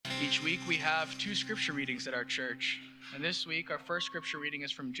Each week we have 2 scripture readings at our church. And this week our first scripture reading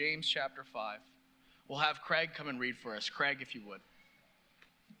is from James chapter 5. We'll have Craig come and read for us. Craig, if you would.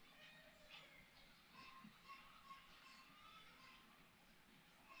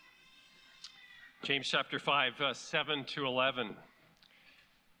 James chapter 5, 7 to 11.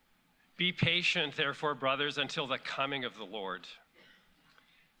 Be patient, therefore, brothers, until the coming of the Lord.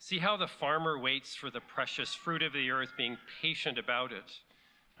 See how the farmer waits for the precious fruit of the earth, being patient about it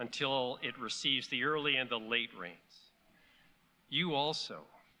until it receives the early and the late rains. You also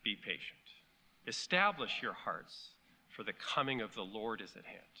be patient. Establish your hearts, for the coming of the Lord is at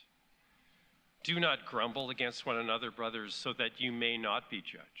hand. Do not grumble against one another, brothers, so that you may not be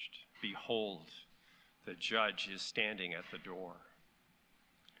judged. Behold, the judge is standing at the door.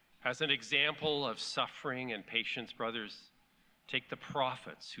 As an example of suffering and patience, brothers, take the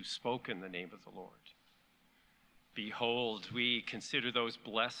prophets who spoke in the name of the Lord. Behold, we consider those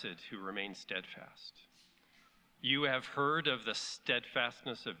blessed who remain steadfast. You have heard of the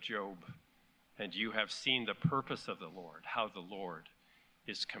steadfastness of Job, and you have seen the purpose of the Lord, how the Lord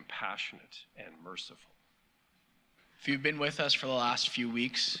is compassionate and merciful. If you've been with us for the last few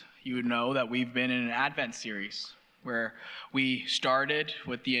weeks, you would know that we've been in an Advent series where we started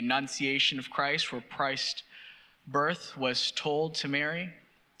with the Annunciation of Christ, where Christ's birth was told to Mary.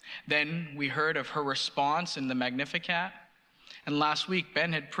 Then we heard of her response in the Magnificat. And last week,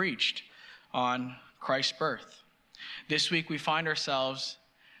 Ben had preached on Christ's birth. This week, we find ourselves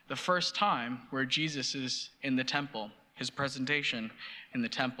the first time where Jesus is in the temple, his presentation in the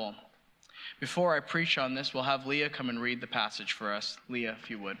temple. Before I preach on this, we'll have Leah come and read the passage for us. Leah, if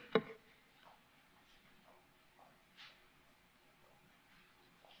you would.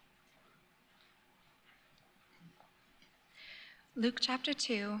 Luke chapter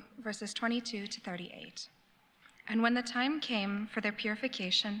 2, verses 22 to 38. And when the time came for their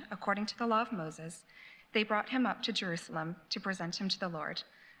purification according to the law of Moses, they brought him up to Jerusalem to present him to the Lord.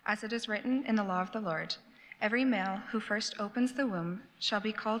 As it is written in the law of the Lord, every male who first opens the womb shall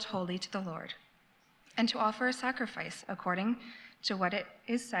be called holy to the Lord, and to offer a sacrifice according to what it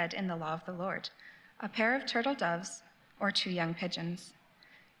is said in the law of the Lord, a pair of turtle doves or 2 young pigeons.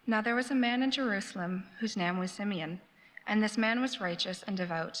 Now there was a man in Jerusalem whose name was Simeon, and this man was righteous and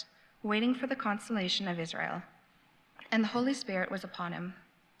devout, waiting for the consolation of Israel. And the Holy Spirit was upon him.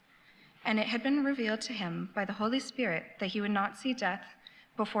 And it had been revealed to him by the Holy Spirit that he would not see death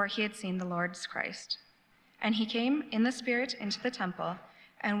before he had seen the Lord's Christ. And he came in the Spirit into the temple,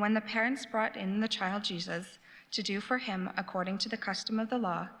 and when the parents brought in the child Jesus to do for him according to the custom of the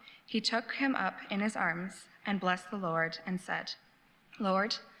law, he took him up in his arms and blessed the Lord and said,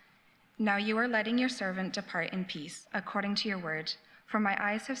 Lord, now you are letting your servant depart in peace, according to your word, for my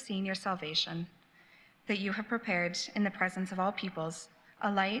eyes have seen your salvation, that you have prepared in the presence of all peoples,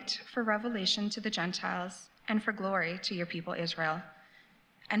 a light for revelation to the Gentiles and for glory to your people Israel.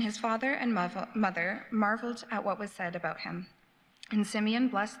 And his father and mother marveled at what was said about him. And Simeon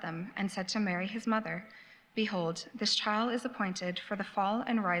blessed them and said to Mary his mother, Behold, this child is appointed for the fall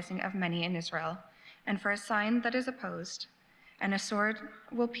and rising of many in Israel, and for a sign that is opposed, and a sword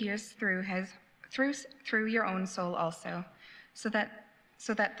will pierce through your own soul also, so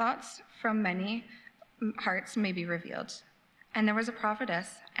that thoughts from many hearts may be revealed. And there was a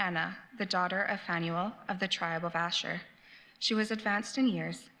prophetess, Anna, the daughter of Phanuel of the tribe of Asher. She was advanced in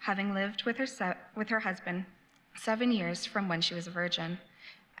years, having lived with her husband 7 years from when she was a virgin,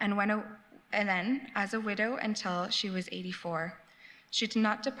 and then as a widow until she was 84. She did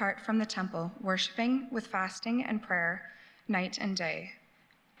not depart from the temple, worshiping with fasting and prayer night and day.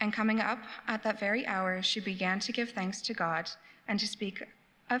 And coming up at that very hour, she began to give thanks to God and to speak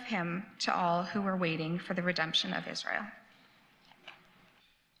of him to all who were waiting for the redemption of Israel.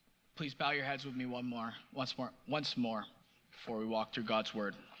 Please bow your heads with me once more before we walk through God's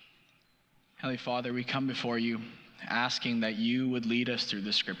word. Heavenly Father, we come before you asking that you would lead us through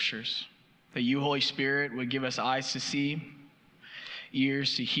the scriptures, that you, Holy Spirit, would give us eyes to see,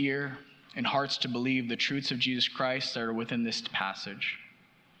 ears to hear, and hearts to believe the truths of Jesus Christ that are within this passage.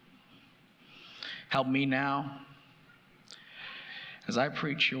 Help me now, as I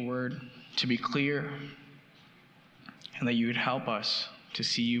preach your word, to be clear, and that you would help us to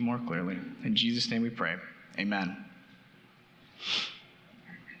see you more clearly. In Jesus' name we pray. Amen.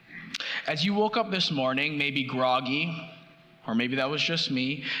 As you woke up this morning, maybe groggy, or maybe that was just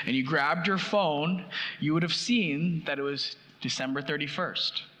me, and you grabbed your phone, you would have seen that it was December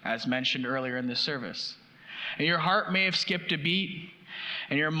 31st, as mentioned earlier in this service. And your heart may have skipped a beat,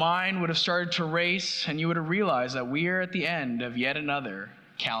 and your mind would have started to race, and you would have realized that we are at the end of yet another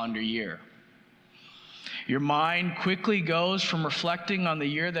calendar year. Your mind quickly goes from reflecting on the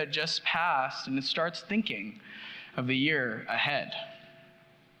year that just passed, and it starts thinking of the year ahead.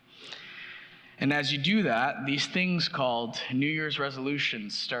 And as you do that, these things called New Year's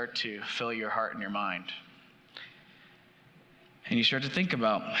resolutions start to fill your heart and your mind. And you start to think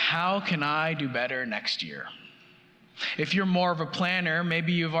about, how can I do better next year? If you're more of a planner,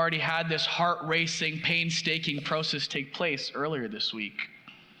 maybe you've already had this heart-racing, painstaking process take place earlier this week.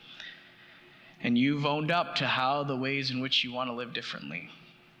 And you've owned up to how the ways in which you want to live differently.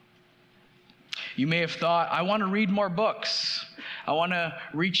 You may have thought, I want to read more books. I want to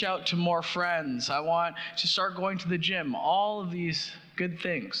reach out to more friends. I want to start going to the gym. All of these good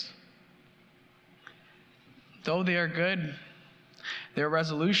things. Though they are good, they're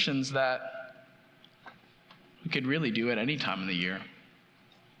resolutions that we could really do at any time of the year.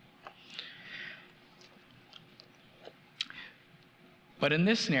 But in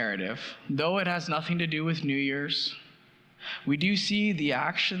this narrative, though it has nothing to do with New Year's, we do see the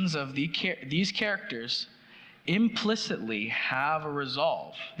actions of these characters implicitly have a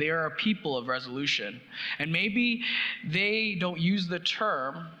resolve. They are a people of resolution. And maybe they don't use the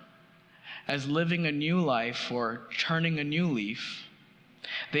term as living a new life or turning a new leaf.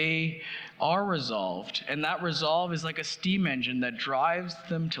 They are resolved, and that resolve is like a steam engine that drives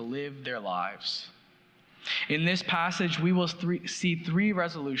them to live their lives. In this passage, we will see three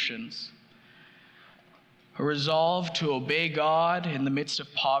resolutions. A resolve to obey God in the midst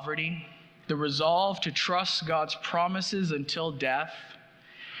of poverty, the resolve to trust God's promises until death,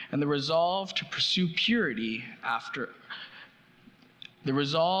 and the resolve to pursue piety after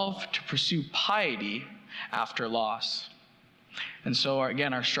loss. And so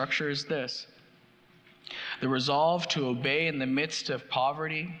again, our structure is this: the resolve to obey in the midst of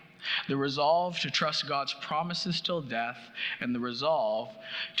poverty, the resolve to trust God's promises till death, and the resolve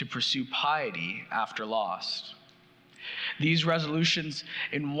to pursue piety after loss. These resolutions,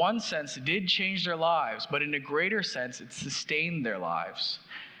 in one sense, did change their lives, but in a greater sense, it sustained their lives.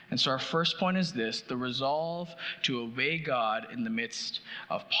 And so our first point is this: the resolve to obey God in the midst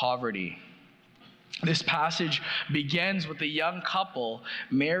of poverty. This passage begins with a young couple,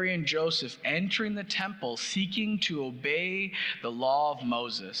 Mary and Joseph, entering the temple seeking to obey the law of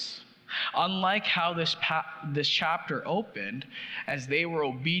Moses. Unlike how this chapter opened, as they were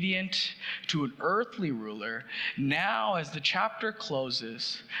obedient to an earthly ruler, now as the chapter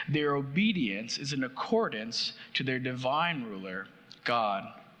closes, their obedience is in accordance to their divine ruler, God.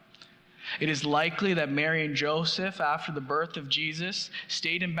 It is likely that Mary and Joseph, after the birth of Jesus,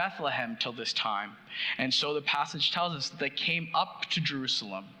 stayed in Bethlehem till this time. And so the passage tells us that they came up to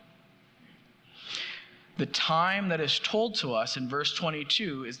Jerusalem. The time that is told to us in verse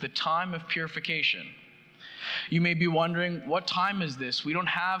 22 is the time of purification. You may be wondering, what time is this? We don't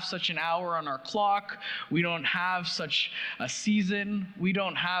have such an hour on our clock. We don't have such a season. We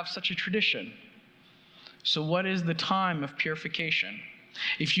don't have such a tradition. So what is the time of purification?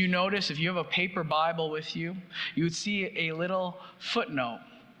 If you notice, if you have a paper Bible with you, you would see a little footnote,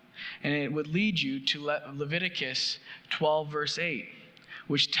 and it would lead you to Leviticus 12, verse 8,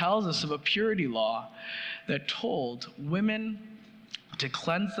 which tells us of a purity law that told women to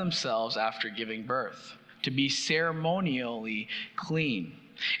cleanse themselves after giving birth, to be ceremonially clean.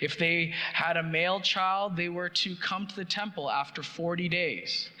 If they had a male child, they were to come to the temple after 40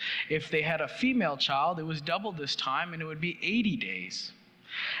 days. If they had a female child, it was double this time, and it would be 80 days.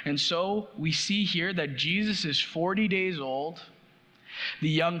 And so we see here that Jesus is 40 days old. The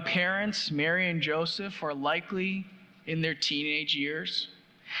young parents, Mary and Joseph, are likely in their teenage years.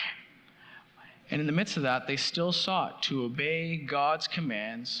 And in the midst of that, they still sought to obey God's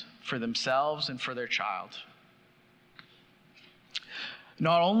commands for themselves and for their child.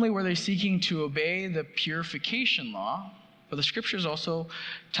 Not only were they seeking to obey the purification law, but the scriptures also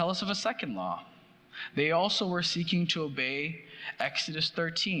tell us of a second law. They also were seeking to obey Exodus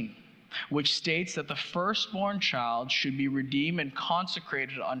 13, which states that the firstborn child should be redeemed and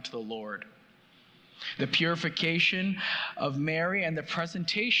consecrated unto the Lord. The purification of Mary and the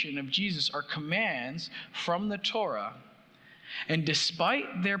presentation of Jesus are commands from the Torah. And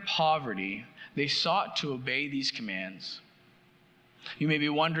despite their poverty, they sought to obey these commands. You may be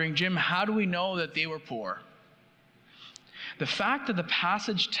wondering, Jim, how do we know that they were poor? The fact that the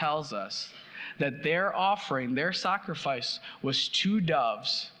passage tells us that their offering, their sacrifice, was 2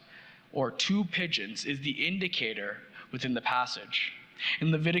 doves or 2 pigeons is the indicator within the passage.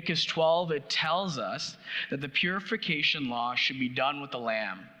 In Leviticus 12, it tells us that the purification law should be done with a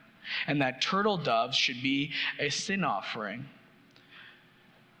lamb, and that turtle doves should be a sin offering.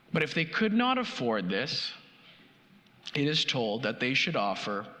 But if they could not afford this, it is told that they should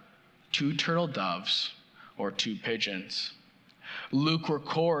offer 2 turtle doves or 2 pigeons. Luke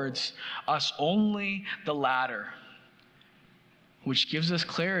records us only the latter, which gives us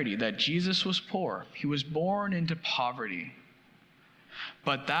clarity that Jesus was poor. He was born into poverty.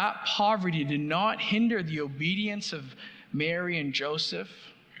 But that poverty did not hinder the obedience of Mary and Joseph,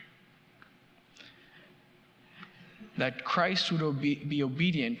 that Christ would be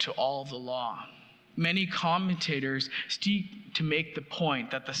obedient to all the law. Many commentators seek to make the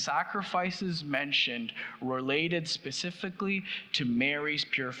point that the sacrifices mentioned related specifically to Mary's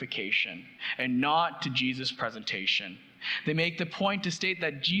purification and not to Jesus' presentation. They make the point to state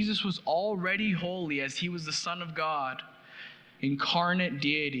that Jesus was already holy as he was the Son of God, incarnate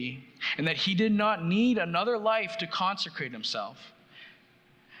deity, and that he did not need another life to consecrate himself.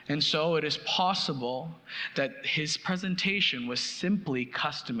 And so it is possible that his presentation was simply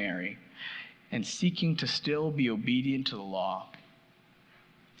customary and seeking to still be obedient to the law.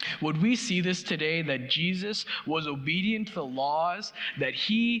 Would we see this today, that Jesus was obedient to the laws that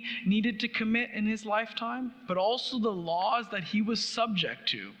he needed to commit in his lifetime, but also the laws that he was subject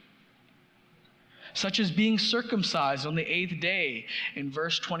to, such as being circumcised on the 8th day in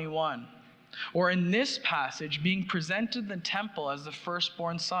verse 21, or in this passage, being presented in the temple as the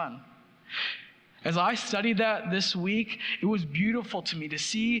firstborn son? As I studied that this week, it was beautiful to me to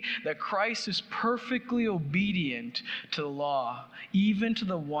see that Christ is perfectly obedient to the law, even to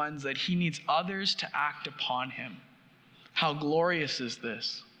the ones that he needs others to act upon him. How glorious is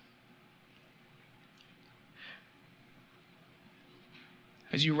this?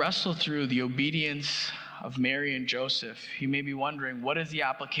 As you wrestle through the obedience of Mary and Joseph, you may be wondering, what is the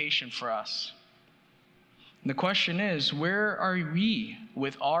application for us? And the question is, where are we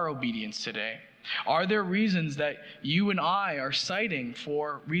with our obedience today? Are there reasons that you and I are citing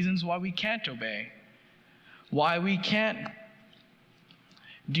for reasons why we can't obey? Why we can't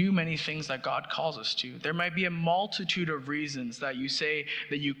do many things that God calls us to? There might be a multitude of reasons that you say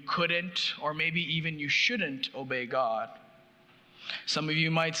that you couldn't, or maybe even you shouldn't obey God. Some of you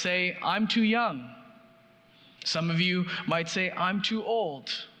might say, I'm too young. Some of you might say, I'm too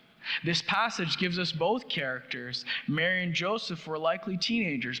old. This passage gives us both characters. Mary and Joseph were likely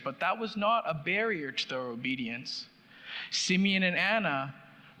teenagers, but that was not a barrier to their obedience. Simeon and Anna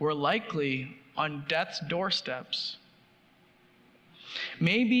were likely on death's doorsteps.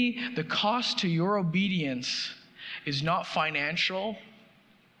 Maybe the cost to your obedience is not financial.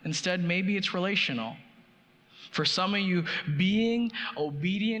 Instead, maybe it's relational. For some of you, being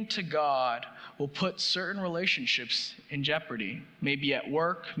obedient to God will put certain relationships in jeopardy, maybe at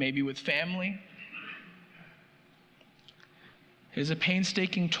work, maybe with family. It is a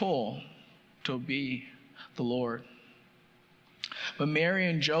painstaking toll to obey the Lord. But Mary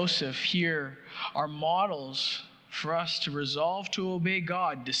and Joseph here are models for us to resolve to obey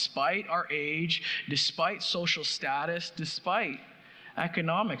God despite our age, despite social status, despite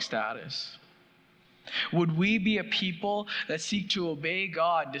economic status. Would we be a people that seek to obey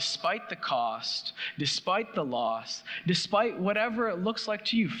God despite the cost, despite the loss, despite whatever it looks like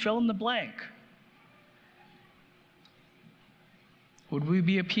to you? Fill in the blank. Would we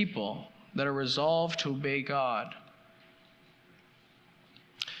be a people that are resolved to obey God?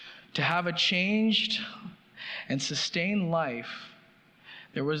 To have a changed and sustained life,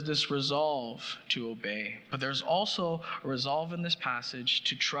 there was this resolve to obey. But there's also a resolve in this passage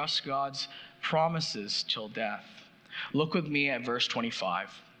to trust God's promises till death. Look with me at verse 25.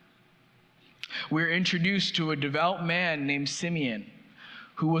 We're introduced to a devout man named Simeon,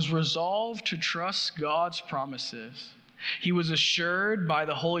 who was resolved to trust God's promises. He was assured by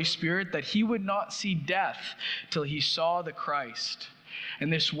the Holy Spirit that he would not see death till he saw the Christ.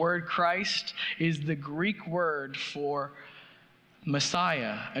 And this word Christ is the Greek word for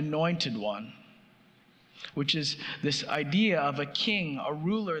Messiah, anointed one, which is this idea of a king, a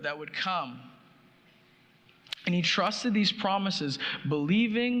ruler that would come. And he trusted these promises,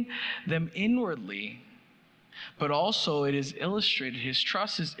 believing them inwardly, but also it is illustrated, his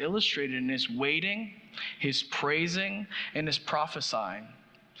trust is illustrated in his waiting, his praising, and his prophesying.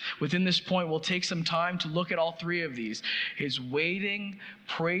 Within this point, we'll take some time to look at all three of these: his waiting,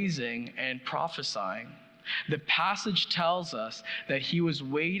 praising, and prophesying. The passage tells us that he was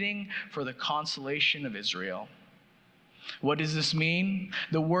waiting for the consolation of Israel. What does this mean?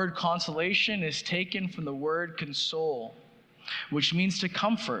 The word consolation is taken from the word console, which means to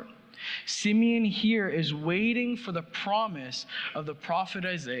comfort. Simeon here is waiting for the promise of the prophet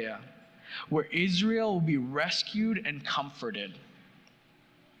Isaiah, where Israel will be rescued and comforted.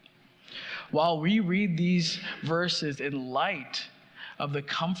 While we read these verses in light of the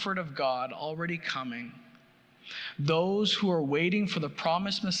comfort of God already coming, Those who are waiting for the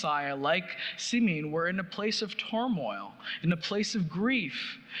promised Messiah, like Simeon, were in a place of turmoil, in a place of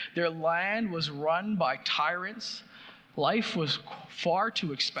grief. Their land was run by tyrants. Life was far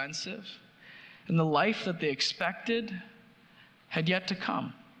too expensive, and the life that they expected had yet to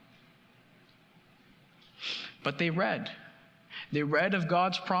come. But they read of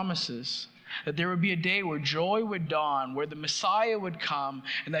God's promises, that there would be a day where joy would dawn, where the Messiah would come,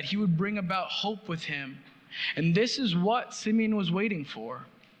 and that he would bring about hope with him. And this is what Simeon was waiting for.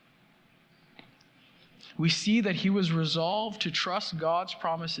 We see that he was resolved to trust God's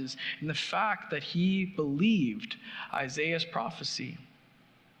promises in the fact that he believed Isaiah's prophecy.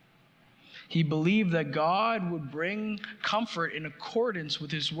 He believed that God would bring comfort in accordance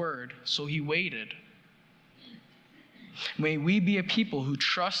with his word, so he waited. May we be a people who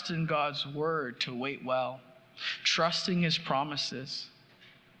trust in God's word to wait well, trusting his promises.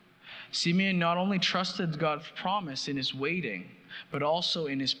 Simeon not only trusted God's promise in his waiting, but also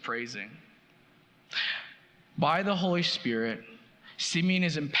in his praising. By the Holy Spirit, Simeon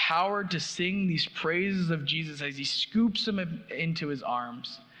is empowered to sing these praises of Jesus as he scoops him into his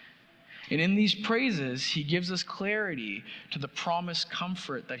arms. And in these praises, he gives us clarity to the promised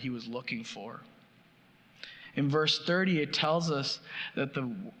comfort that he was looking for. In verse 30, it tells us that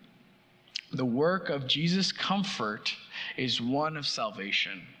the work of Jesus' comfort is one of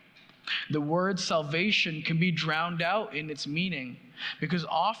salvation. The word salvation can be drowned out in its meaning because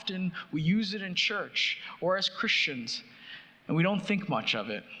often we use it in church or as Christians and we don't think much of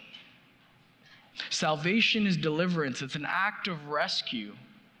it. Salvation is deliverance. It's an act of rescue.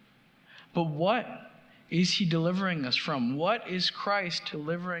 But what is he delivering us from? What is Christ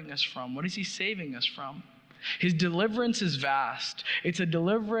delivering us from? What is he saving us from? His deliverance is vast. It's a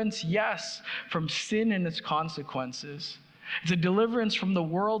deliverance, yes, from sin and its consequences. It's a deliverance from the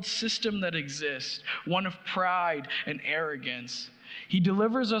world system that exists, one of pride and arrogance. He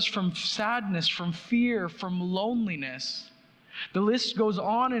delivers us from sadness, from fear, from loneliness. The list goes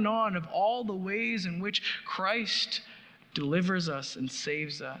on and on of all the ways in which Christ delivers us and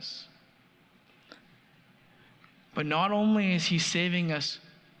saves us. But not only is he saving us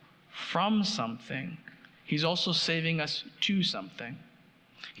from something, he's also saving us to something.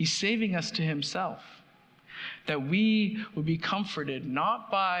 He's saving us to himself. That we would be comforted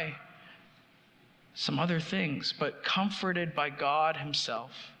not by some other things, but comforted by God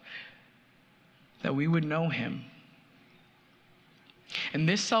himself. That we would know him. And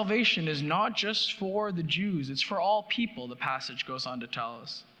this salvation is not just for the Jews, it's for all people, the passage goes on to tell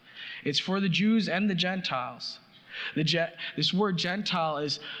us. It's for the Jews and the Gentiles. This word Gentile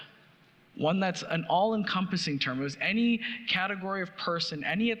is one that's an all-encompassing term. It was any category of person,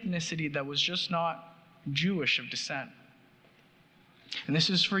 any ethnicity that was just not Jewish of descent. And this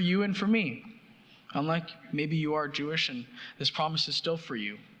is for you and for me. Unlike maybe you are Jewish and this promise is still for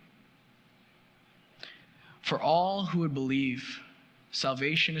you. For all who would believe,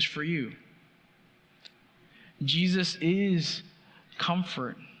 salvation is for you. Jesus is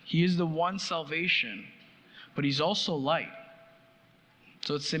comfort. He is the one salvation, but he's also light.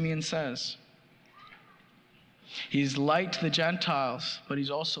 So what Simeon says. He's light to the Gentiles, but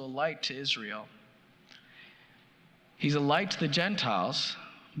he's also a light to Israel. He's a light to the Gentiles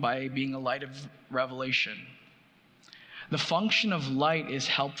by being a light of revelation. The function of light is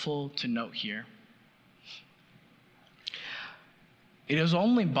helpful to note here. It is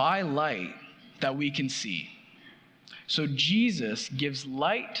only by light that we can see. So Jesus gives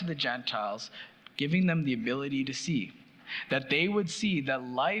light to the Gentiles, giving them the ability to see. That they would see that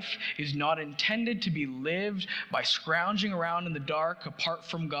life is not intended to be lived by scrounging around in the dark apart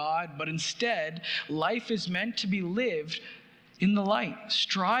from God, but instead, life is meant to be lived in the light,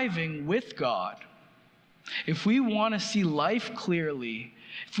 striving with God. If we want to see life clearly,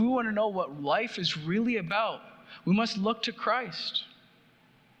 if we want to know what life is really about, we must look to Christ.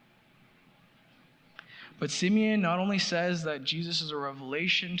 But Simeon not only says that Jesus is a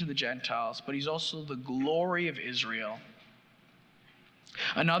revelation to the Gentiles, but he's also the glory of Israel.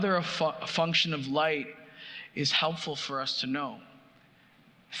 Another function of light is helpful for us to know.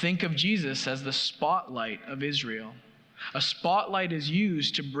 Think of Jesus as the spotlight of Israel. A spotlight is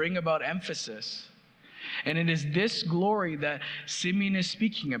used to bring about emphasis. And it is this glory that Simeon is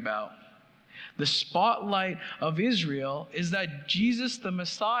speaking about. The spotlight of Israel is that Jesus the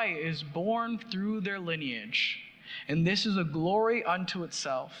Messiah is born through their lineage. And this is a glory unto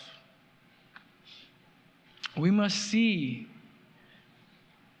itself. We must see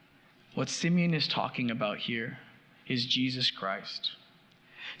what Simeon is talking about here is Jesus Christ.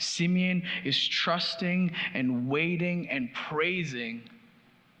 Simeon is trusting and waiting and praising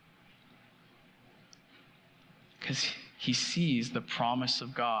because he sees the promise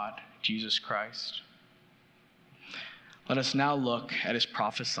of God, Jesus Christ. Let us now look at his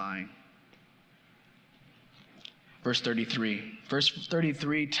prophesying. Verse 33. Verse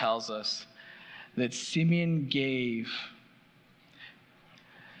 33 tells us that Simeon gave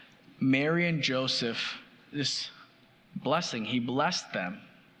Mary and Joseph this blessing. He blessed them.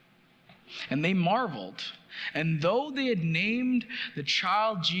 And they marveled. And though they had named the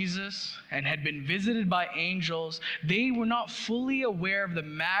child Jesus and had been visited by angels, they were not fully aware of the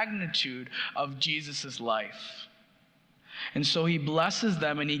magnitude of Jesus' life. And so he blesses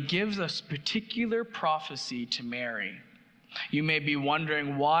them, and he gives us particular prophecy to Mary. You may be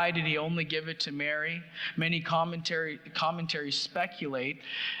wondering, why did he only give it to Mary? Many commentaries speculate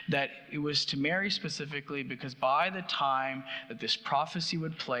that it was to Mary specifically because by the time that this prophecy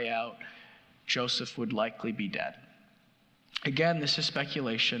would play out, Joseph would likely be dead. Again, this is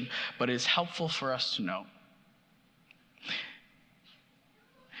speculation, but it is helpful for us to know.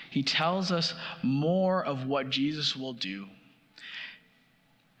 He tells us more of what Jesus will do.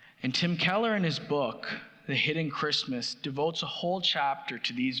 And Tim Keller, in his book, The Hidden Christmas, devotes a whole chapter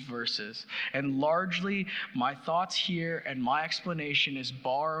to these verses. And largely, my thoughts here and my explanation is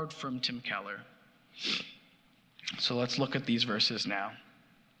borrowed from Tim Keller. So let's look at these verses now.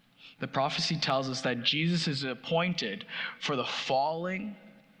 The prophecy tells us that Jesus is appointed for the falling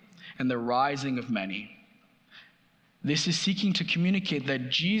and the rising of many. This is seeking to communicate that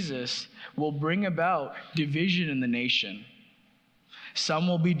Jesus will bring about division in the nation. Some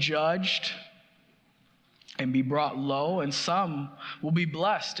will be judged and be brought low, and some will be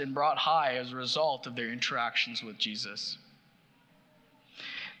blessed and brought high as a result of their interactions with Jesus.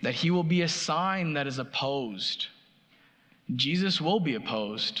 That he will be a sign that is opposed. Jesus will be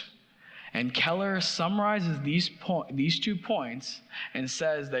opposed. And Keller summarizes these 2 points and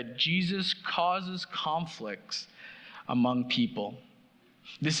says that Jesus causes conflicts among people.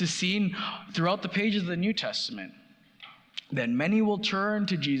 This is seen throughout the pages of the New Testament. That many will turn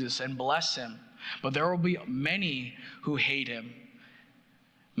to Jesus and bless him, but there will be many who hate him,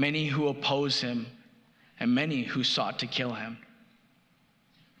 many who oppose him, and many who sought to kill him.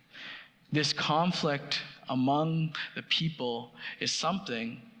 This conflict among the people is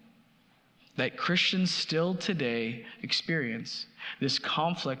something that Christians still today experience, this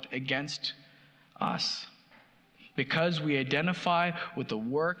conflict against us. Because we identify with the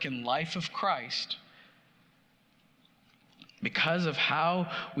work and life of Christ, because of how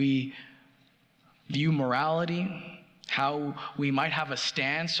we view morality, how we might have a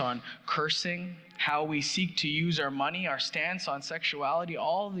stance on cursing, how we seek to use our money, our stance on sexuality,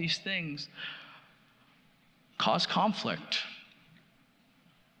 all of these things cause conflict.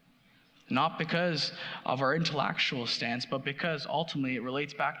 Not because of our intellectual stance, but because ultimately it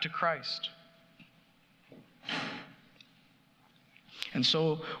relates back to Christ. And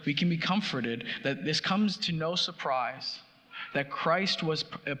so we can be comforted that this comes to no surprise, that Christ was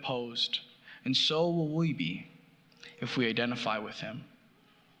opposed, and so will we be if we identify with him.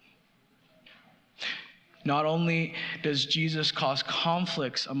 Not only does Jesus cause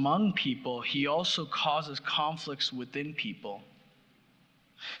conflicts among people, he also causes conflicts within people.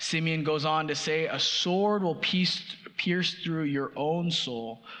 Simeon goes on to say, a sword will pierce through your own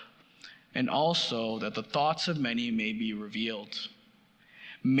soul, and also that the thoughts of many may be revealed.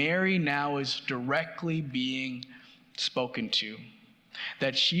 Mary now is directly being spoken to,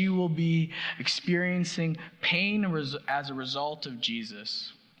 that she will be experiencing pain as a result of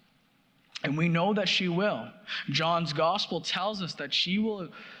Jesus. And we know that she will. John's gospel tells us that she will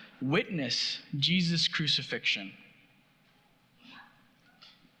witness Jesus' crucifixion.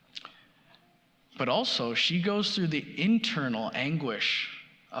 But also, she goes through the internal anguish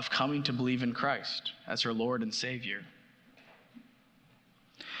of coming to believe in Christ as her Lord and Savior.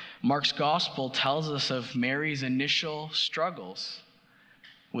 Mark's gospel tells us of Mary's initial struggles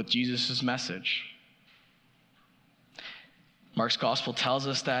with Jesus' message. Mark's gospel tells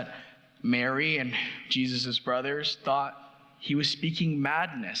us that Mary and Jesus' brothers thought he was speaking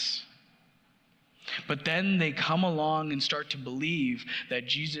madness. But then they come along and start to believe that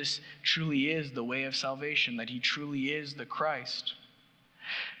Jesus truly is the way of salvation, that he truly is the Christ.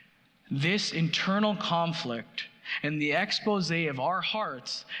 This internal conflict and the expose of our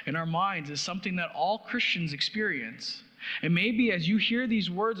hearts and our minds is something that all Christians experience. And maybe as you hear these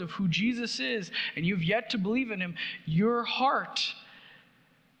words of who Jesus is and you've yet to believe in him, your heart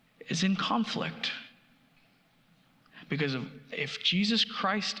is in conflict. Because if Jesus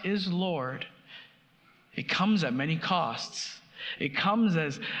Christ is Lord, it comes at many costs. It comes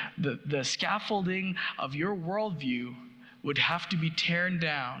as the scaffolding of your worldview would have to be torn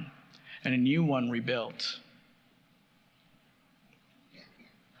down and a new one rebuilt.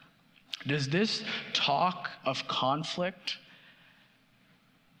 Does this talk of conflict,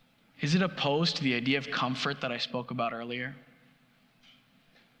 is it opposed to the idea of comfort that I spoke about earlier?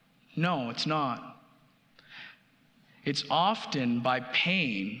 No, it's not. It's often by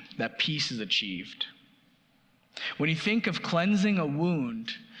pain that peace is achieved. When you think of cleansing a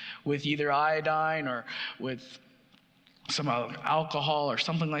wound with either iodine or with some alcohol or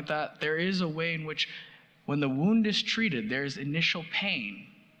something like that, there is a way in which when the wound is treated, there's initial pain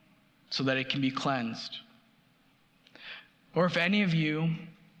so that it can be cleansed. Or if any of you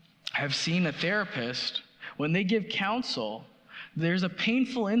have seen a therapist, when they give counsel, there's a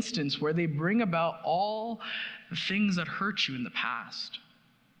painful instance where they bring about all the things that hurt you in the past.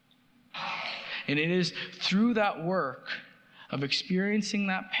 And it is through that work of experiencing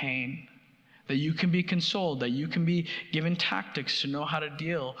that pain that you can be consoled, that you can be given tactics to know how to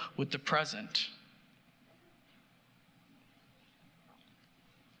deal with the present.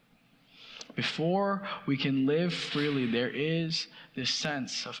 Before we can live freely, there is this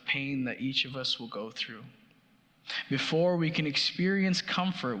sense of pain that each of us will go through. Before we can experience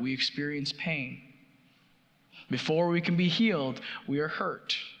comfort, we experience pain. Before we can be healed, we are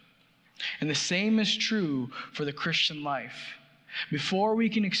hurt. And the same is true for the Christian life. Before we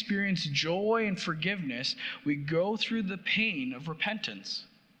can experience joy and forgiveness, we go through the pain of repentance,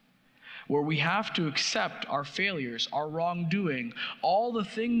 where we have to accept our failures, our wrongdoing, all the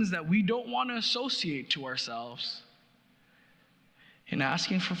things that we don't want to associate to ourselves. In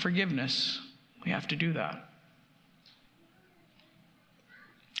asking for forgiveness, we have to do that.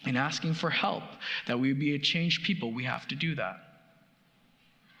 In asking for help, that we be a changed people, we have to do that.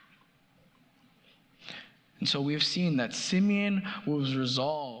 And so we have seen that Simeon was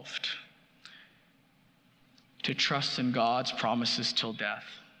resolved to trust in God's promises till death.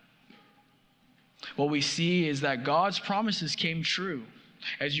 What we see is that God's promises came true.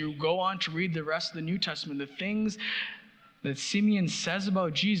 As you go on to read the rest of the New Testament, the things that Simeon says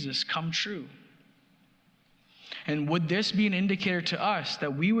about Jesus come true. And would this be an indicator to us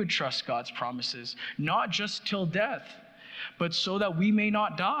that we would trust God's promises, not just till death, but so that we may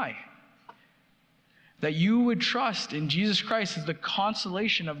not die? That you would trust in Jesus Christ as the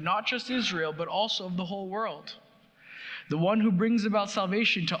consolation of not just Israel, but also of the whole world. The one who brings about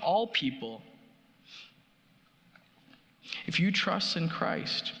salvation to all people. If you trust in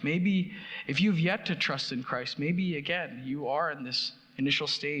Christ, maybe if you've yet to trust in Christ, maybe again, you are in this initial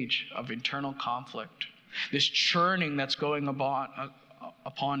stage of internal conflict. This churning that's going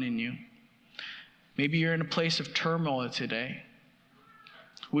upon in you. Maybe you're in a place of turmoil today.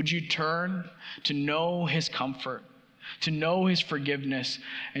 Would you turn to know his comfort, to know his forgiveness,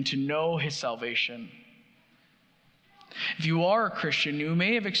 and to know his salvation? If you are a Christian, you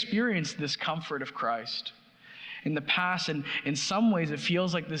may have experienced this comfort of Christ in the past, and in some ways it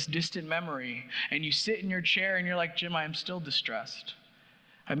feels like this distant memory, and you sit in your chair and you're like, Jim, I am still distressed.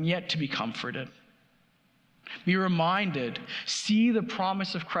 I'm yet to be comforted. Be reminded, see the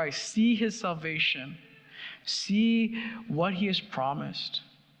promise of Christ, see his salvation, see what he has promised,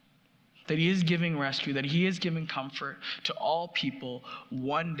 that he is giving rescue, that he is giving comfort to all people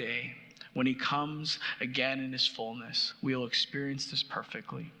one day when he comes again in his fullness. We will experience this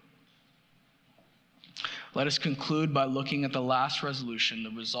perfectly. Let us conclude by looking at the last resolution, the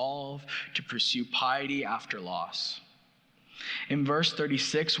resolve to pursue piety after loss. In verse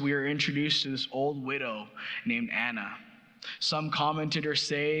 36, we are introduced to this old widow named Anna. Some commentators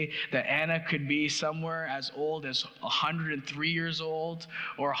say that Anna could be somewhere as old as 103 years old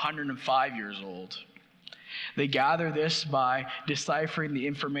or 105 years old. They gather this by deciphering the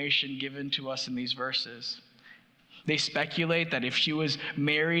information given to us in these verses. They speculate that if she was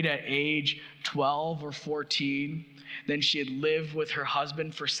married at age 12 or 14, then she had lived with her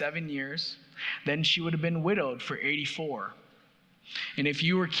husband for 7 years, then she would have been widowed for 84. And if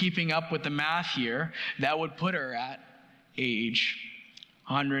you were keeping up with the math here, that would put her at age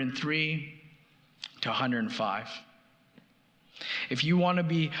 103 to 105. If you want to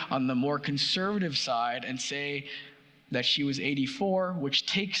be on the more conservative side and say that she was 84, which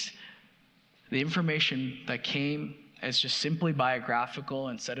takes the information that came as just simply biographical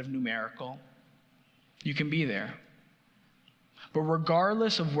instead of numerical, you can be there. But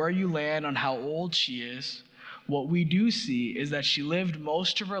regardless of where you land on how old she is, what we do see is that she lived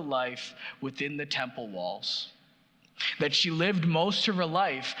most of her life within the temple walls. That she lived most of her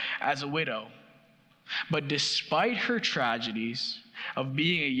life as a widow. But despite her tragedies of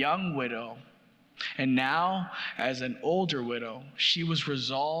being a young widow, and now as an older widow, she was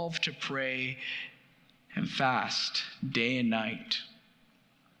resolved to pray and fast day and night.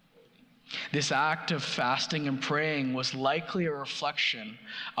 This act of fasting and praying was likely a reflection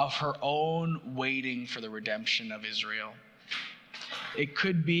of her own waiting for the redemption of Israel. It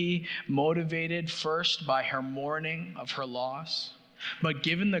could be motivated first by her mourning of her loss, but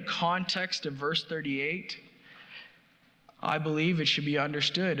given the context of verse 38, I believe it should be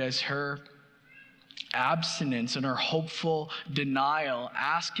understood as her abstinence and her hopeful denial,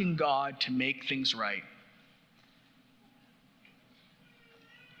 asking God to make things right.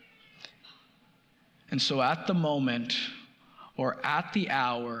 And so at the moment, or at the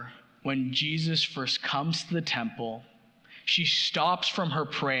hour, when Jesus first comes to the temple, she stops from her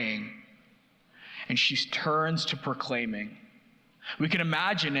praying and she turns to proclaiming. We can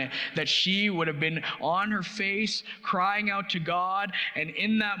imagine it, that she would have been on her face crying out to God, and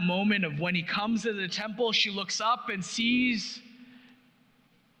in that moment of when he comes to the temple, she looks up and sees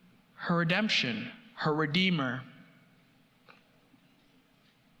her redemption, her Redeemer.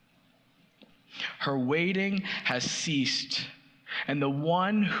 Her waiting has ceased, and the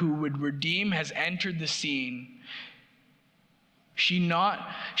one who would redeem has entered the scene.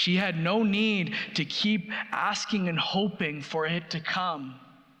 She had no need to keep asking and hoping for it to come.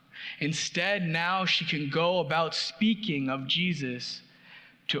 Instead, now she can go about speaking of Jesus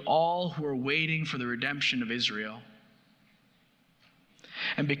to all who are waiting for the redemption of Israel.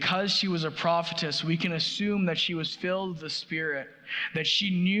 And because she was a prophetess, we can assume that she was filled with the Spirit, that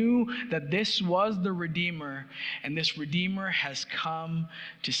she knew that this was the Redeemer, and this Redeemer has come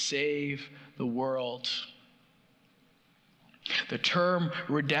to save the world. The term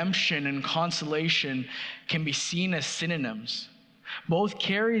redemption and consolation can be seen as synonyms. Both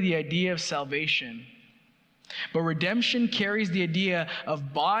carry the idea of salvation, but redemption carries the idea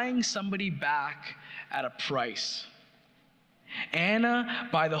of buying somebody back at a price. Anna,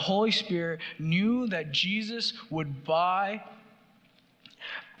 by the Holy Spirit, knew that Jesus would buy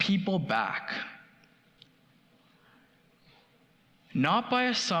people back. Not by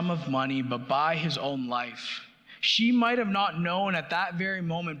a sum of money, but by his own life. She might have not known at that very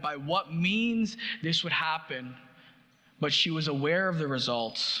moment by what means this would happen, but she was aware of the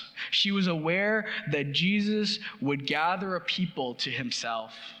results. She was aware that Jesus would gather a people to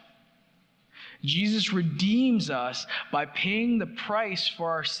himself. Jesus redeems us by paying the price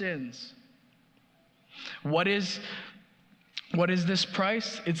for our sins. What is this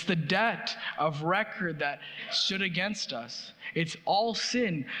price? It's the debt of record that stood against us. It's all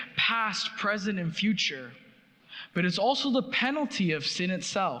sin, past, present, and future. But it's also the penalty of sin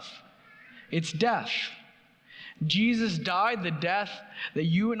itself. It's death. Jesus died the death that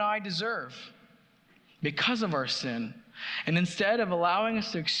you and I deserve because of our sin. And instead of allowing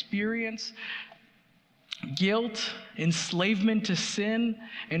us to experience guilt, enslavement to sin,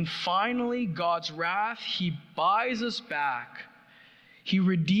 and finally God's wrath, he buys us back. He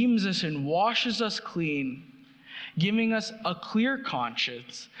redeems us and washes us clean, giving us a clear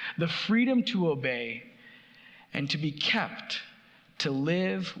conscience, the freedom to obey, and to be kept to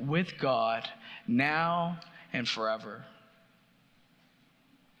live with God now and forever.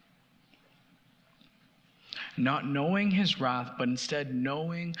 Not knowing his wrath, but instead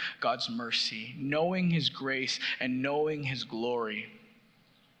knowing God's mercy, knowing his grace, and knowing his glory.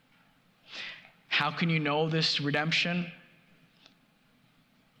 How can you know this redemption?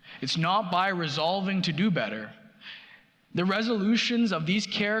 It's not by resolving to do better. The resolutions of these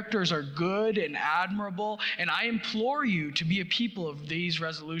characters are good and admirable, and I implore you to be a people of these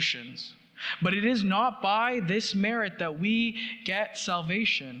resolutions. But it is not by this merit that we get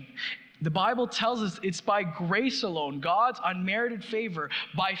salvation. The Bible tells us it's by grace alone, God's unmerited favor,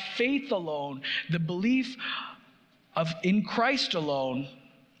 by faith alone, the belief in Christ alone,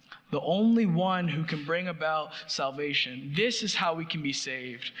 the only one who can bring about salvation. This is how we can be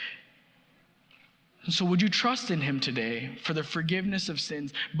saved. So would you trust in him today for the forgiveness of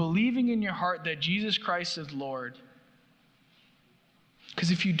sins, believing in your heart that Jesus Christ is Lord? Because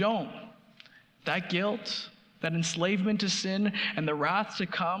if you don't, that guilt, that enslavement to sin, and the wrath to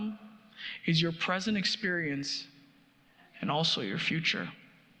come is your present experience and also your future.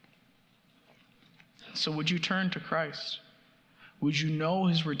 So would you turn to Christ? Would you know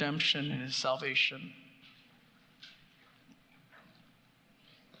his redemption and his salvation?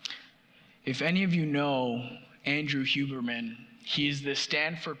 If any of you know Andrew Huberman, he is the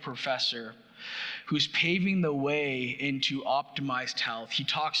Stanford professor who's paving the way into optimized health. He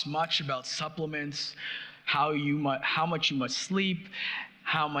talks much about supplements, how much you must sleep,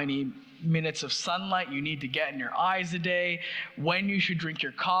 how many minutes of sunlight you need to get in your eyes a day, when you should drink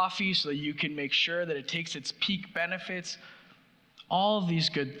your coffee so that you can make sure that it takes its peak benefits, all of these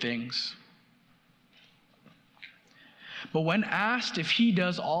good things. But when asked if he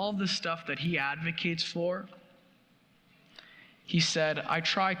does all the stuff that he advocates for, he said, I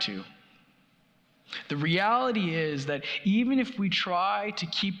try to. The reality is that even if we try to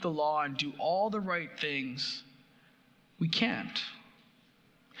keep the law and do all the right things, we can't.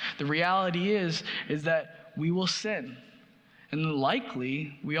 The reality is that we will sin, and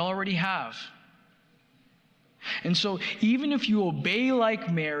likely we already have. And so even if you obey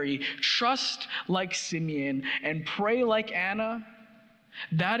like Mary, trust like Simeon, and pray like Anna,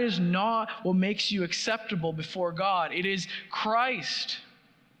 that is not what makes you acceptable before God. It is Christ.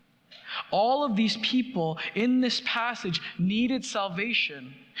 All of these people in this passage needed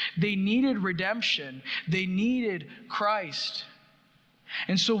salvation. They needed redemption. They needed Christ.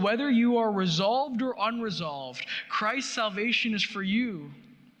 And so whether you are resolved or unresolved, Christ's salvation is for you.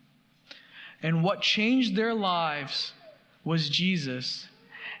 And what changed their lives was Jesus,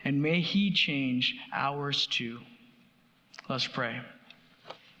 and may he change ours too. Let's pray.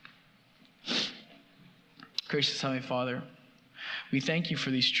 Gracious Heavenly Father, we thank you for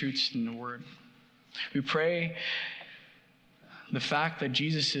these truths in the Word. We pray the fact that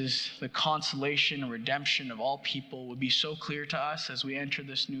Jesus is the consolation and redemption of all people would be so clear to us as we enter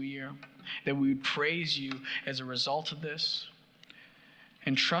this new year, that we would praise you as a result of this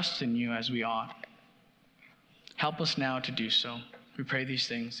and trust in you as we ought. Help us now to do so. We pray these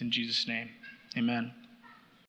things in Jesus' name. Amen.